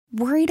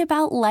Worried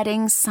about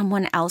letting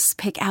someone else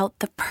pick out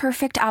the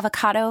perfect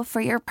avocado for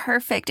your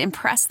perfect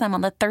impress them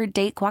on the third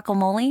date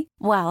guacamole?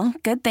 Well,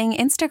 good thing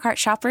Instacart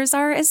shoppers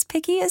are as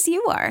picky as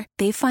you are.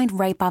 They find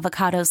ripe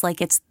avocados like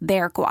it's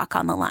their guac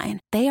on the line.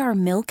 They are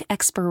milk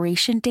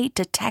expiration date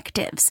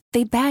detectives.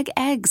 They bag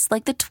eggs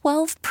like the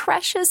 12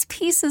 precious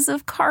pieces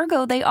of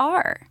cargo they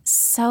are.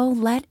 So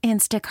let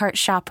Instacart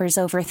shoppers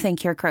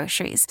overthink your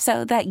groceries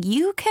so that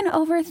you can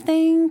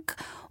overthink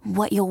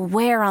what you'll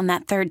wear on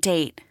that third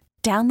date.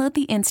 Download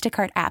the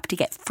Instacart app to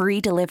get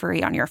free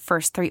delivery on your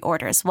first 3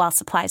 orders while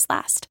supplies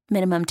last.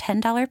 Minimum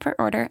 $10 per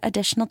order.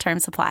 Additional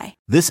terms apply.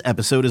 This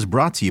episode is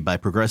brought to you by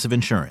Progressive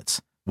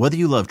Insurance. Whether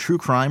you love true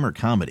crime or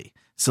comedy,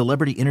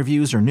 celebrity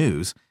interviews or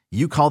news,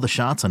 you call the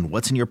shots on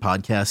what's in your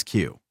podcast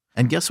queue.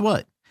 And guess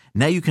what?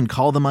 Now you can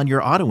call them on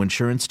your auto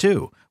insurance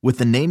too with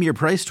the Name Your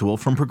Price tool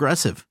from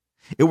Progressive.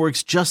 It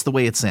works just the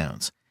way it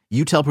sounds.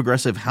 You tell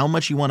Progressive how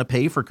much you want to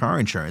pay for car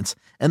insurance,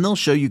 and they'll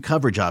show you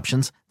coverage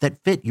options that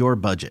fit your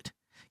budget.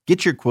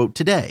 Get your quote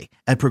today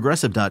at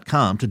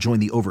Progressive.com to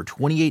join the over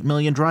 28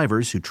 million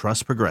drivers who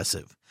trust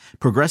Progressive.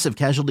 Progressive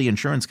Casualty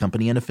Insurance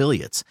Company and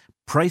Affiliates.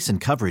 Price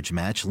and coverage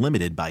match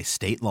limited by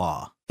state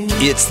law.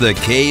 It's the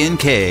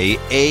K&K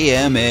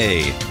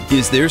AMA.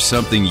 Is there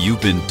something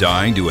you've been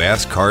dying to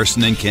ask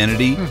Carson and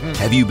Kennedy?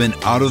 Have you been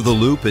out of the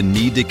loop and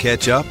need to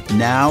catch up?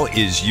 Now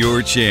is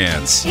your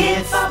chance.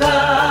 It's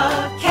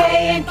the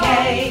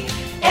K&K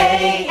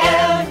AMA.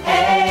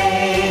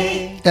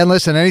 And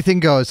listen, anything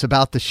goes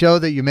about the show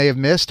that you may have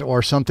missed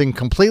or something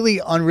completely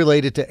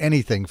unrelated to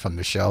anything from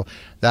the show.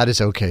 That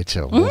is okay,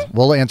 too.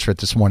 We'll answer it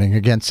this morning.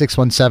 Again,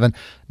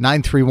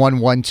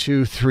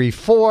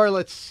 617-931-1234.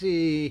 Let's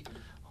see.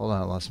 Hold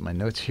on, I lost my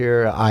notes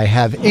here. I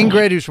have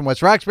Ingrid, who's from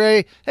West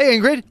Roxbury. Hey,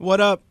 Ingrid. What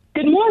up?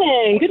 Good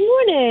morning. Good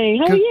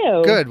morning. How are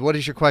you? Good. What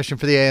is your question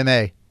for the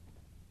AMA?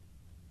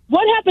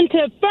 What happened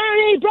to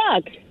Fernie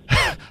Brook?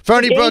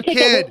 Fernie Did Brook he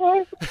take kid. it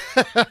with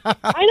her?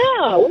 I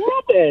know. What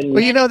happened?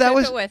 Well, you know, that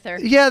was it with her.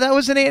 Yeah, that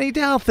was an Annie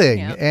Dow thing.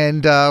 Yep.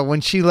 And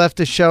when she left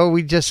the show,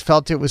 we just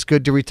felt it was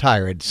good to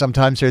retire it.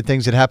 Sometimes there are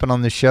things that happen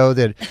on the show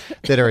that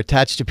are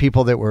attached to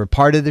people that were a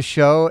part of the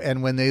show,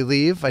 and when they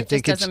leave, I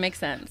think just doesn't make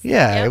sense.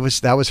 Yeah, Yep.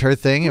 that was her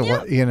thing.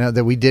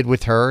 That we did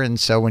with her, and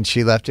so when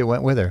she left, it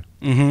went with her.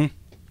 Mm-hmm.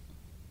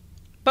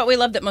 But we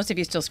love that most of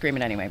you still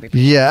screaming anyway.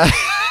 Yeah.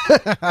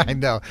 I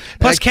know.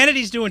 Plus,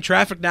 Kennedy's doing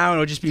traffic now, and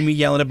it'll just be me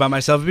yelling it by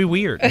myself. It'd be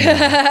weird.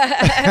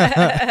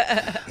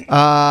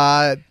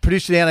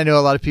 Producer Dan, I know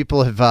a lot of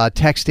people have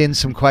texted in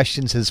some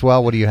questions as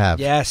well. What do you have?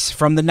 Yes,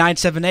 from the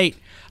 978.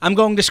 I'm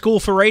going to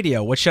school for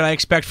radio. What should I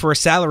expect for a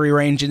salary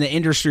range in the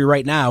industry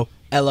right now?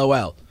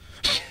 LOL.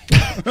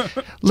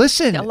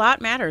 Listen, A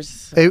lot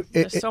matters.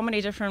 There's so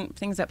many different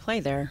things at play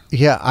there.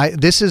 Yeah,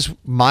 this is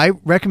my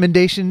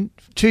recommendation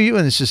to you,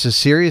 and this is a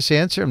serious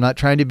answer. I'm not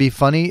trying to be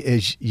funny.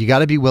 Is you got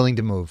to be willing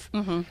to move.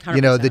 Mm-hmm,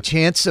 you know, the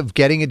chance of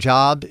getting a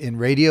job in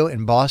radio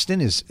in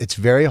Boston it's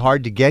very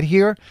hard to get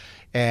here,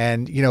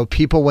 and you know,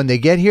 people when they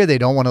get here, they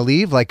don't want to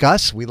leave. Like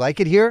us, we like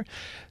it here.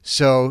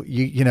 So,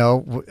 you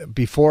know,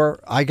 before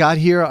I got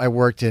here, I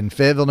worked in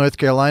Fayetteville, North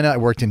Carolina. I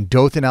worked in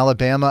Dothan,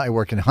 Alabama. I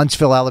worked in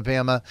Huntsville,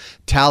 Alabama,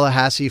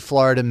 Tallahassee,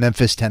 Florida,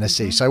 Memphis,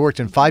 Tennessee. So I worked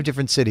in 5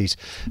 different cities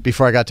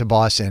before I got to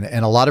Boston.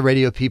 And a lot of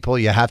radio people,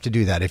 you have to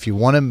do that. If you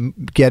want to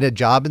get a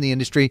job in the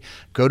industry,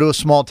 go to a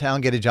small town,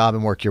 get a job,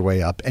 and work your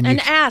way up. And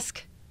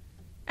ask.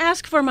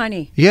 Ask for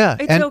money. Yeah.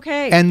 It's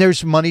okay. And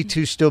there's money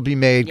to still be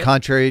made,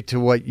 contrary to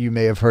what you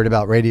may have heard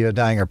about radio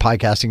dying or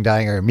podcasting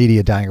dying or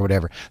media dying or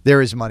whatever. There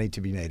is money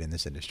to be made in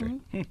this industry.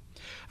 Mm-hmm.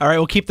 All right,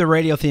 we'll keep the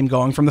radio theme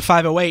going. From the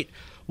 508,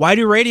 why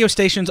do radio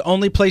stations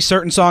only play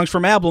certain songs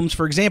from albums?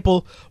 For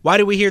example, why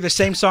do we hear the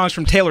same songs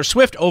from Taylor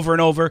Swift over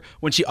and over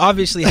when she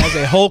obviously has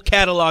a whole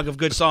catalog of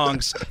good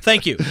songs?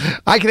 Thank you.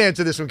 I can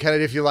answer this one,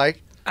 Kennedy, if you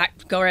like.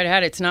 Go right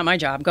ahead. It's not my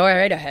job. Go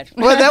right ahead.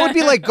 Well, that would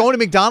be like going to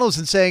McDonald's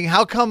and saying,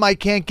 how come I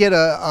can't get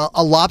a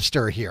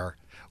lobster here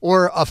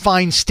or a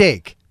fine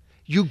steak?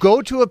 You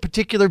go to a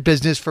particular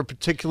business for a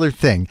particular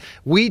thing.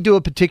 We do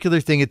a particular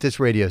thing at this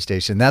radio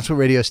station. That's what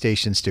radio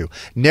stations do.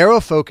 Narrow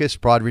focus,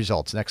 broad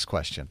results. Next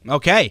question.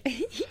 Okay.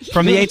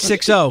 From the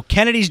 860,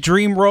 Kennedy's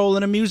dream role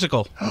in a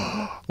musical.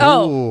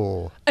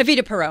 Oh,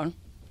 Evita Peron.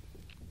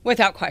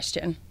 Without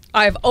question.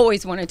 I've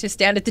always wanted to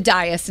stand at the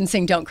dais and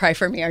sing Don't Cry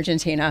for Me,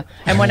 Argentina.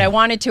 And when I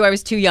wanted to, I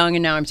was too young,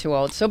 and now I'm too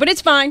old. So, but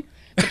it's fine.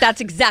 But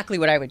that's exactly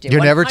what I would do. You're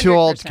 100%. Never too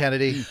old, 100%.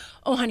 Kennedy.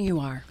 Oh, honey, you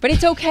are. But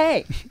it's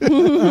okay.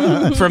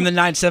 From the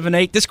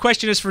 978, this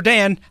question is for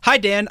Dan. Hi,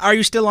 Dan. Are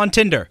you still on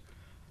Tinder?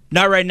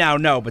 Not right now,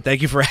 no, but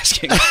thank you for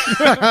asking.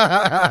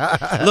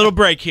 A little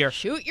break here.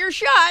 Shoot your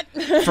shot.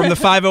 From the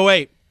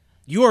 508,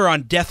 you are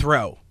on death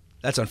row.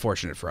 That's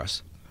unfortunate for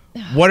us.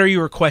 What are you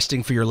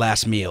requesting for your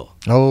last meal?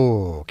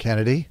 Oh,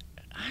 Kennedy.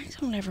 I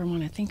don't ever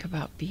want to think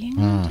about being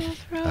on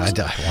death row.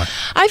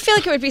 I feel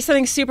like it would be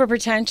something super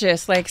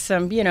pretentious, like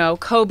some,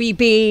 Kobe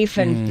beef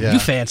and, You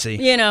fancy.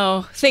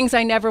 Things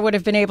I never would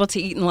have been able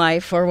to eat in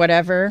life or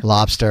whatever.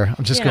 Lobster.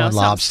 I'm just going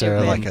lobster,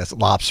 stupid. like a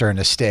lobster and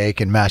a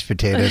steak and mashed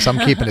potatoes. I'm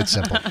keeping it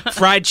simple.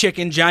 Fried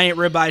chicken, giant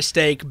ribeye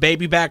steak,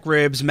 baby back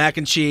ribs, mac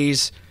and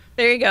cheese,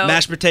 There you go.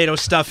 Mashed potato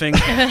stuffing.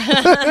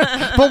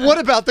 But what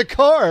about the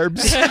carbs?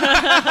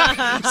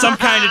 Some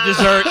kind of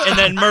dessert, and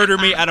then murder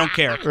me. I don't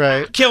care.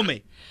 Right. Kill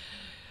me.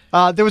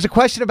 There was a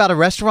question about a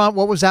restaurant.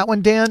 What was that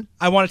one, Dan?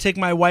 I want to take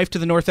my wife to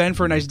the North End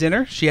for a nice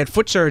dinner. She had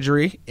foot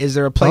surgery. Is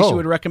there a place you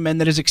would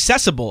recommend that is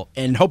accessible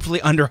and hopefully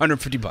under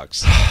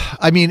 $150?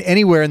 I mean,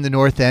 anywhere in the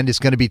North End is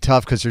going to be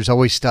tough because there's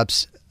always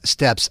steps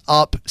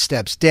up,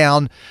 steps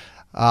down.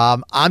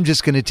 I'm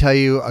just going to tell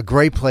you a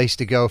great place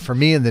to go for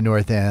me in the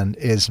North End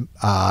is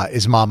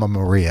Mama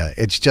Maria.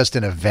 It's just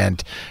an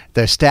event.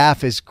 The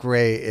staff is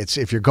great. It's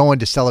if you're going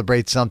to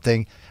celebrate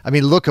something. I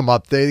mean, look them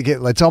up.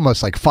 It's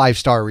almost like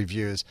 5-star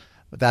reviews.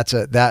 But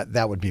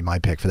that would be my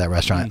pick for that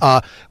restaurant.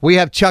 We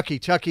have Chucky.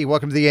 Chucky,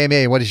 welcome to the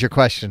AMA. What is your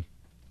question?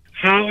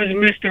 How is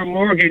Mr.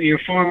 Morgan, your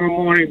former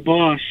morning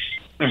boss?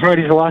 I heard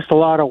he's lost a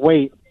lot of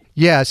weight.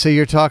 Yeah, so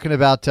you're talking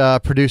about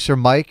producer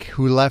Mike,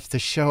 who left the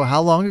show.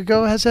 How long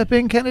ago has that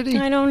been, Kennedy?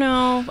 I don't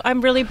know. I'm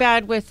really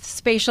bad with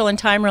spatial and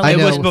time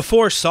relations. It was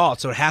before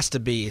SALT, so it has to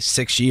be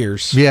 6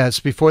 years. Yeah,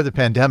 it's before the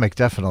pandemic,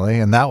 definitely,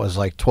 and that was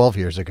like 12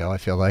 years ago, I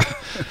feel like.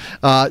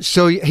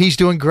 So he's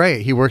doing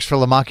great. He works for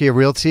La Macchia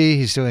Realty.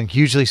 He's doing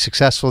hugely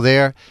successful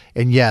there.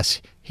 And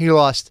yes, he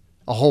lost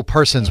a whole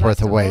person's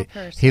worth of weight.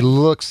 He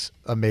looks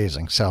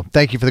amazing. So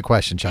thank you for the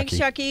question, Chucky. Thanks,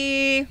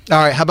 Chucky. All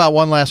right, how about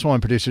one last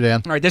one, Producer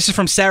Dan? All right, this is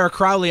from Sarah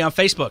Crowley on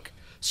Facebook.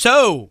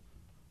 So,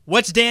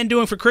 what's Dan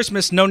doing for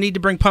Christmas? No need to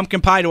bring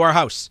pumpkin pie to our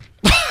house.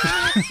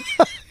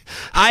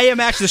 I am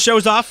actually, the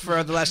show's off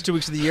for the last 2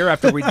 weeks of the year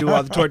after we do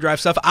all the toy drive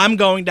stuff. I'm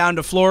going down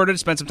to Florida to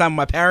spend some time with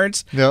my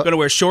parents. Yep. Going to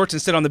wear shorts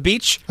and sit on the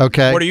beach.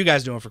 Okay. What are you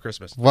guys doing for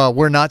Christmas? Well,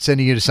 we're not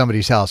sending you to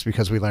somebody's house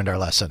because we learned our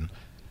lesson.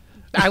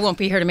 I won't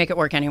be here to make it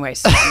work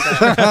anyways.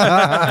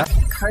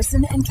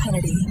 Carson and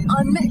Kennedy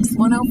on Mix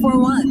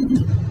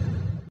 1041.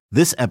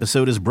 This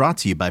episode is brought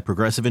to you by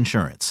Progressive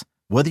Insurance.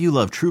 Whether you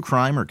love true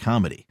crime or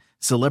comedy,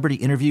 celebrity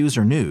interviews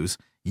or news,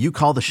 you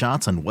call the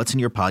shots on what's in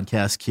your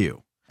podcast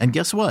queue. And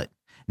guess what?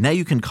 Now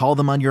you can call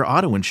them on your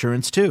auto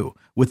insurance too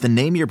with the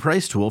Name Your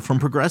Price tool from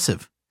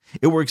Progressive.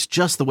 It works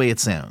just the way it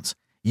sounds.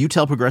 You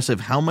tell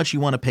Progressive how much you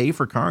want to pay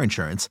for car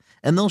insurance,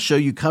 and they'll show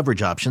you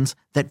coverage options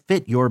that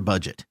fit your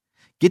budget.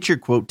 Get your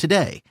quote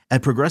today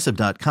at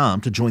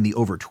Progressive.com to join the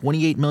over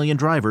 28 million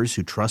drivers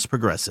who trust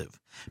Progressive.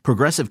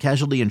 Progressive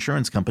Casualty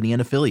Insurance Company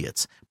and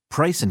Affiliates.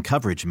 Price and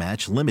coverage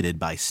match limited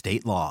by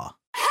state law.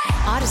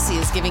 Odyssey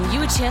is giving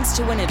you a chance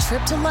to win a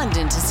trip to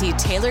London to see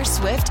Taylor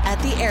Swift at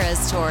the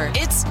Eras Tour.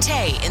 It's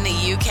Tay in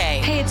the UK.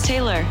 Hey, it's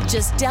Taylor.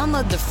 Just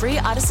download the free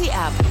Odyssey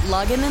app,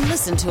 log in and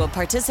listen to a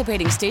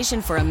participating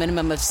station for a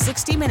minimum of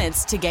 60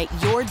 minutes to get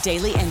your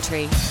daily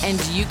entry.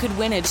 And you could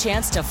win a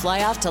chance to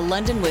fly off to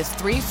London with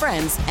 3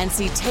 friends and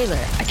see Taylor.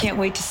 I can't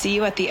wait to see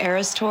you at the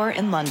Eras Tour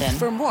in London.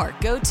 For more,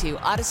 go to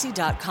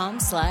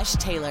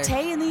odyssey.com/Taylor.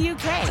 Tay in the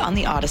UK. It's on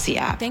the Odyssey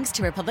app. Thanks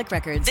to Republic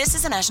Records. This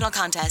is a national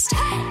contest.